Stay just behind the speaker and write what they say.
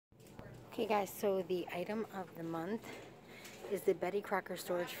Okay guys, so the item of the month is the Betty Crocker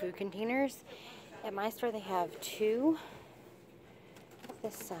storage food containers. At my store they have two of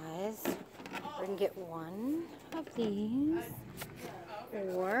this size. Or you can get one of these,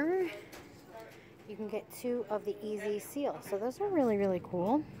 or you can get two of the Easy Seal. So those are really, really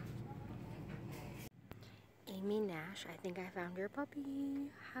cool. Amy Nash, I think I found your puppy.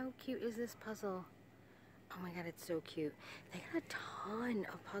 How cute is this puzzle? Oh my god, it's so cute. They got a ton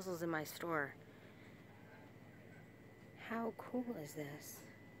of puzzles in my store. How cool is this?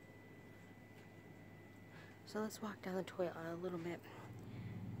 So let's walk down the toy aisle a little bit.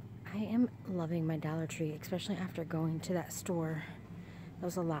 I am loving my Dollar Tree, especially after going to that store. That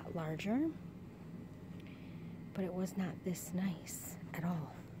was a lot larger, but it was not this nice at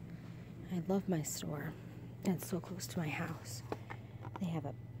all. I love my store. And it's so close to my house. They have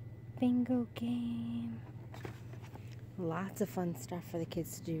a bingo game. Lots of fun stuff for the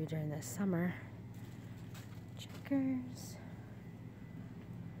kids to do during the summer. Checkers.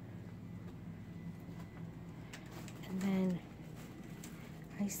 And then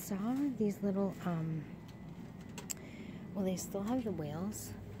I saw these little, well, they still have the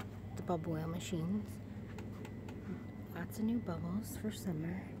whales, the bubble whale machines. Lots of new bubbles for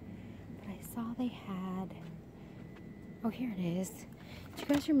summer. But I saw they had, oh, here it is. Do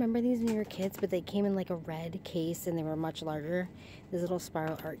you guys remember these when you were kids, but they came in like a red case and they were much larger? These little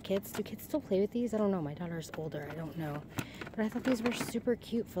spiral art kits. Do kids still play with these? I don't know. My daughter's older. I don't know. But I thought these were super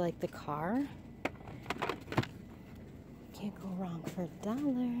cute for like the car. Can't go wrong for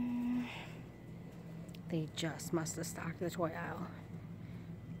 $1. They just must have stocked the toy aisle.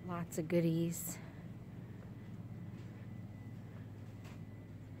 Lots of goodies.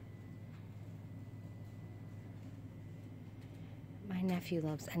 My nephew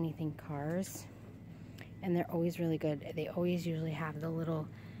loves anything cars, and they're always really good. They always usually have the little,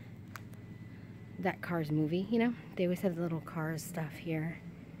 that Cars movie, you know? They always have the little Cars stuff here,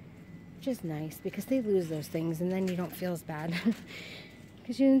 which is nice because they lose those things and then you don't feel as bad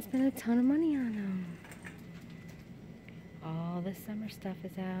because you didn't spend a ton of money on them. All the summer stuff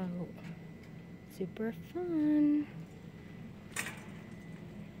is out. Super fun.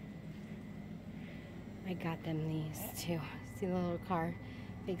 I got them these too. See the little car,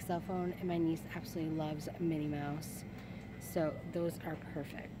 big cell phone, and my niece absolutely loves Minnie Mouse. So those are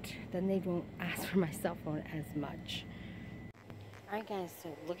perfect. Then they won't ask for my cell phone as much. Alright guys,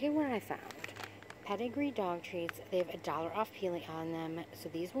 so look at what I found. Pedigree dog treats. They have $1 off peeling on them. So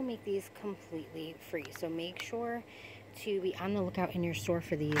these will make these completely free. So make sure to be on the lookout in your store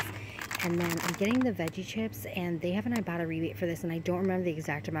for these. And then I'm getting the veggie chips, and they have an Ibotta rebate for this, and I don't remember the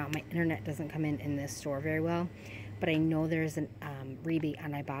exact amount. My internet doesn't come in this store very well, but I know there's an rebate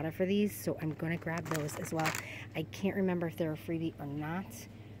on Ibotta for these, so I'm going to grab those as well. I can't remember if they're a freebie or not,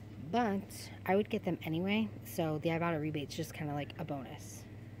 but I would get them anyway, so the Ibotta rebate's just kind of like a bonus.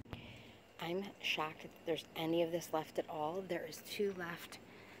 I'm shocked that there's any of this left at all. There is 2 left.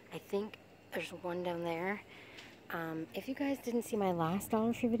 I think there's 1 down there. If you guys didn't see my last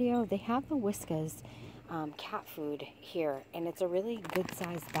Dollar Tree video, they have the Whiskas cat food here, and it's a really good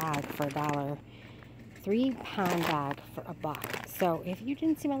sized bag for $1. 3-pound bag for $1. So if you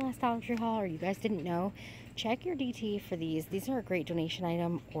didn't see my last Dollar Tree haul, or you guys didn't know, check your DT for these. These are a great donation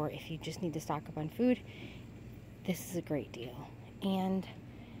item, or if you just need to stock up on food, this is a great deal. And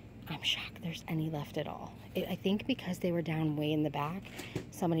I'm shocked there's any left at all. I think because they were down way in the back,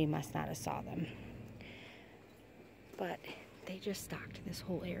 somebody must not have saw them. But they just stocked this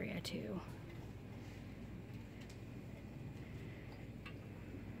whole area too.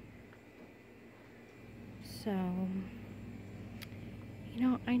 So, you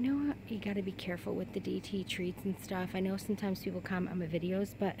know, I know you got to be careful with the DT treats and stuff. I know sometimes people comment on my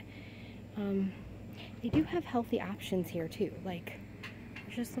videos, but they do have healthy options here too. Like, I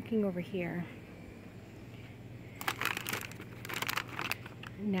was just looking over here.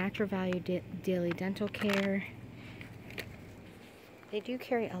 Natural Value Daily Dental Care. They do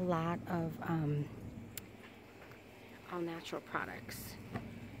carry a lot of all natural products.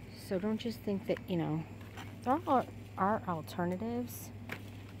 So don't just think that, you know, there are alternatives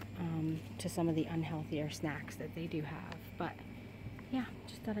to some of the unhealthier snacks that they do have. But yeah,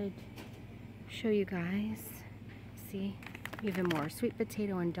 just thought I'd show you guys. See, even more sweet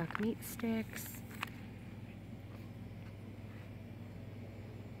potato and duck meat sticks.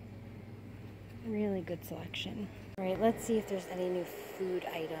 Really good selection. All right, let's see if there's any new food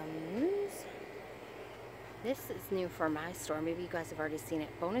items. This is new for my store. Maybe you guys have already seen it.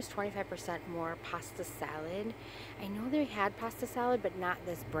 Bonus 25% more pasta salad. I know they had pasta salad, but not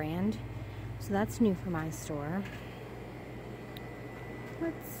this brand. So that's new for my store.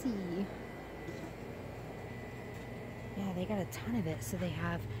 Let's see. Yeah, they got a ton of it. So they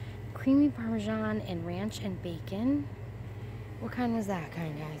have creamy Parmesan and ranch and bacon. What kind was that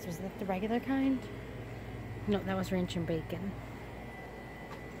kind, guys? Was that the regular kind? No, that was ranch and bacon.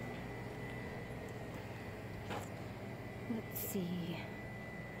 Let's see.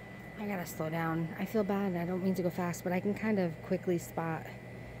 I gotta slow down. I feel bad. I don't mean to go fast, but I can kind of quickly spot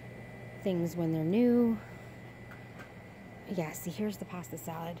things when they're new. Yeah, see, here's the pasta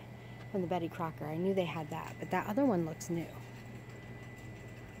salad from the Betty Crocker. I knew they had that, but that other one looks new.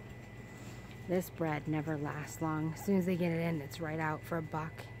 This bread never lasts long. As soon as they get it in, it's right out for $1.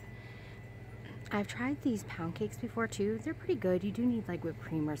 I've tried these pound cakes before too. They're pretty good. You do need like whipped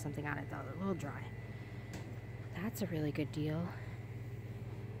cream or something on it though. They're a little dry. That's a really good deal.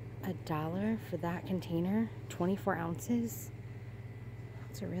 $1 for that container, 24 ounces.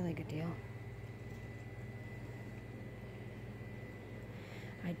 That's a really good deal.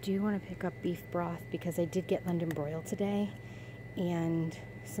 I do want to pick up beef broth because I did get London broil today, and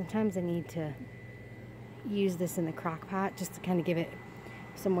sometimes I need to use this in the crock pot just to kind of give it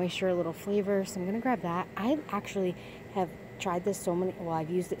some moisture, a little flavor. So I'm going to grab that. I actually have tried this so many, well, I've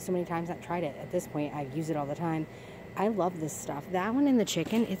used it so many times. I've tried it at this point. I use it all the time. I love this stuff. That one and the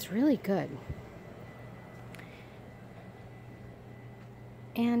chicken, it's really good.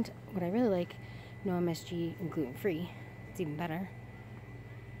 And what I really like, no MSG and gluten-free. It's even better.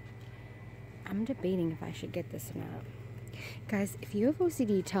 I'm debating if I should get this or not. Guys, if you have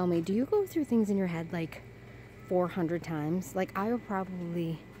OCD, tell me, do you go through things in your head like 400 times? Like, I will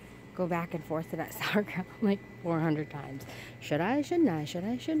probably go back and forth to that sauerkraut like 400 times. Should I? Shouldn't I? Should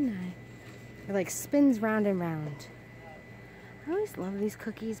I? Shouldn't I? It like spins round and round. I always love these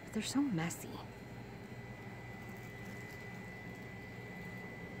cookies, but they're so messy.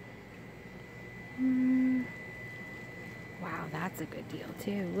 Wow, that's a good deal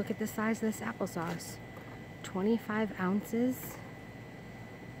too. Look at the size of this applesauce. 25 ounces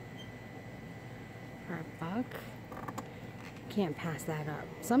for $1. Can't pass that up.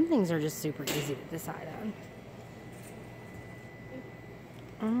 Some things are just super easy to decide on.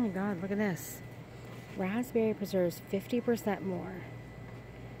 Oh my God, look at this. Raspberry preserves 50% more.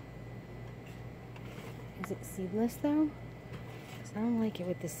 Is it seedless though? Because I don't like it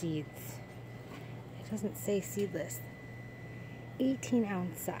with the seeds. It doesn't say seedless.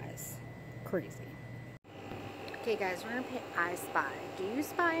 18-ounce size. Crazy. Okay guys, we're gonna pick I Spy. Do you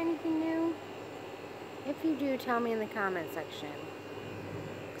spy anything new? If you do, tell me in the comment section.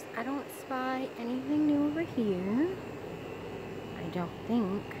 'Cause I don't spy anything new over here. I don't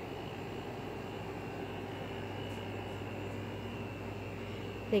think.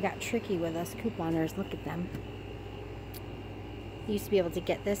 They got tricky with us couponers. Look at them. You used to be able to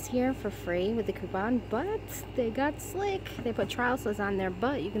get this here for free with the coupon, but they got slick. They put trial sales on there,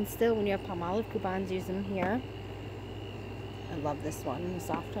 but you can still, when you have Palmolive coupons, use them here. I love this one, the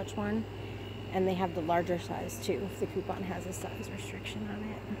soft touch one. And they have the larger size too, if the coupon has a size restriction on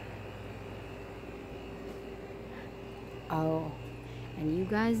it. Oh, and you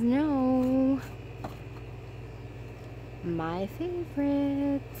guys know my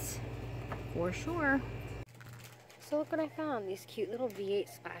favorite, for sure. So look what I found, these cute little V8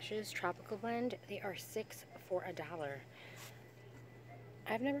 Splashes Tropical Blend. They are 6 for $1.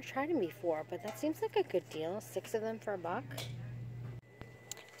 I've never tried them before, but that seems like a good deal. 6 of them for $1.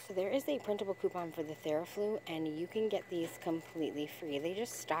 So there is a printable coupon for the Theraflu, and you can get these completely free. They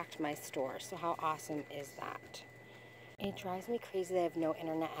just stocked my store, so how awesome is that? It drives me crazy that I have no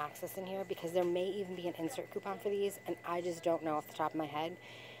internet access in here, because there may even be an insert coupon for these, and I just don't know off the top of my head.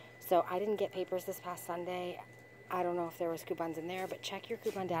 So I didn't get papers this past Sunday. I don't know if there was coupons in there, but check your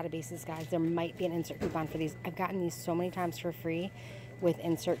coupon databases, guys. There might be an insert coupon for these. I've gotten these so many times for free with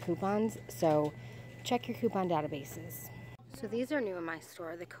insert coupons, so check your coupon databases. So these are new in my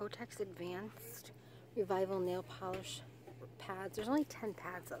store, the Kotex Advanced Revival Nail Polish Pads. There's only 10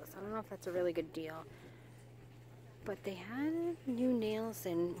 pads though, so I don't know if that's a really good deal. But they had new nails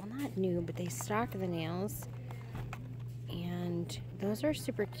and, well, not new, but they stocked the nails. And those are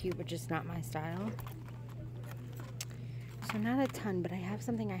super cute, but just not my style. So not a ton, but I have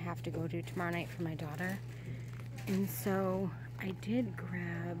something I have to go to tomorrow night for my daughter. And so I did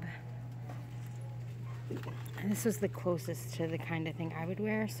grab, and this was the closest to the kind of thing I would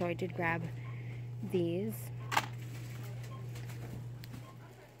wear, so I did grab these. I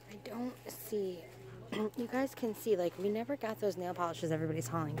don't see, you guys can see, like, we never got those nail polishes everybody's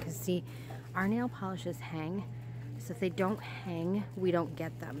hauling, because see, our nail polishes hang, so if they don't hang, we don't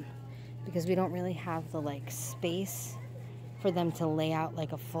get them, because we don't really have the, like, space for them to lay out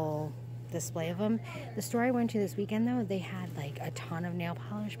like a full display of them. The store I went to this weekend, though, they had like a ton of nail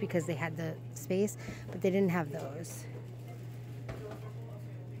polish because they had the space, but they didn't have those.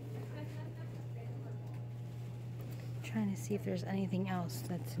 Trying to see if there's anything else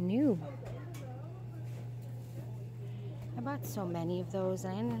that's new. I bought so many of those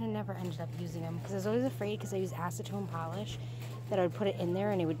and I never ended up using them because I was always afraid, because I use acetone polish, that I would put it in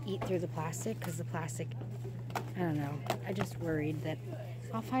there and it would eat through the plastic, because the plastic, I don't know, I just worried that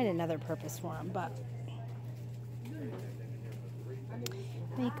I'll find another purpose for them. But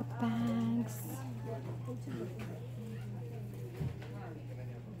makeup bags.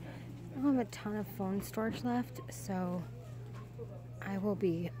 I don't have a ton of phone storage left, so I will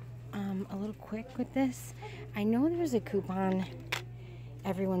be a little quick with this. I know there's a coupon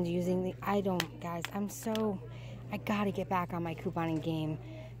everyone's using. Guys, I gotta get back on my couponing game,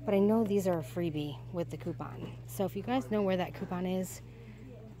 but I know these are a freebie with the coupon. So if you guys know where that coupon is,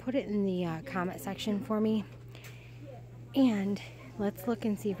 put it in the comment section for me. And let's look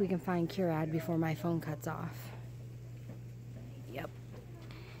and see if we can find Curad before my phone cuts off. Yep.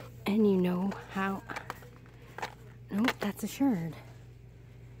 And you know how... Nope, that's Assured.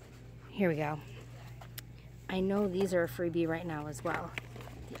 Here we go. I know these are a freebie right now as well.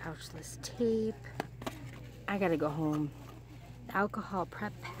 The ouchless tape. I gotta go home. The alcohol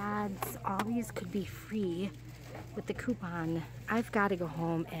prep pads. All these could be free with the coupon. I've got to go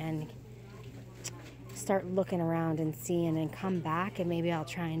home and start looking around and seeing, and come back, and maybe I'll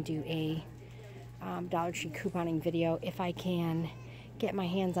try and do a Dollar Tree couponing video if I can get my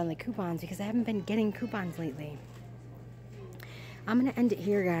hands on the coupons, because I haven't been getting coupons lately. I'm gonna end it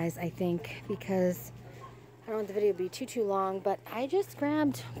here, guys, I think, because I don't want the video to be too long, but I just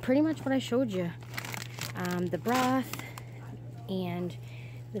grabbed pretty much what I showed you. The broth and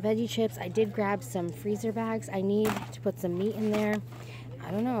the veggie chips. I did grab some freezer bags. I need to put some meat in there.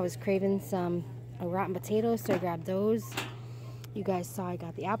 I don't know, I was craving some rotten potatoes, so I grabbed those. You guys saw I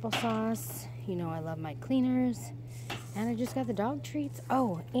got the applesauce. You know I love my cleaners. And I just got the dog treats.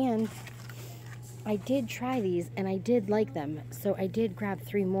 Oh, and I did try these and I did like them, so I did grab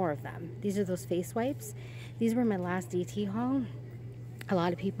 3 more of them. These are those face wipes. These were my last DT haul. A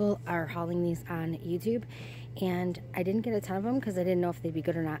lot of people are hauling these on YouTube, and I didn't get a ton of them because I didn't know if they'd be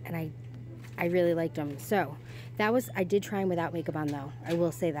good or not, and I really liked them. So I did try them without makeup on, though. I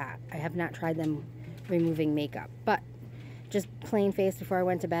will say that. I have not tried them removing makeup, but just plain face before I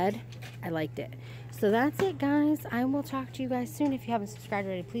went to bed, I liked it. So that's it, guys. I will talk to you guys soon. If you haven't subscribed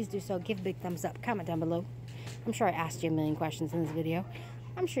already, please do so. Give a big thumbs up. Comment down below. I'm sure I asked you a million questions in this video.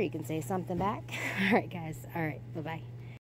 I'm sure you can say something back. All right, guys. All right. Bye-bye.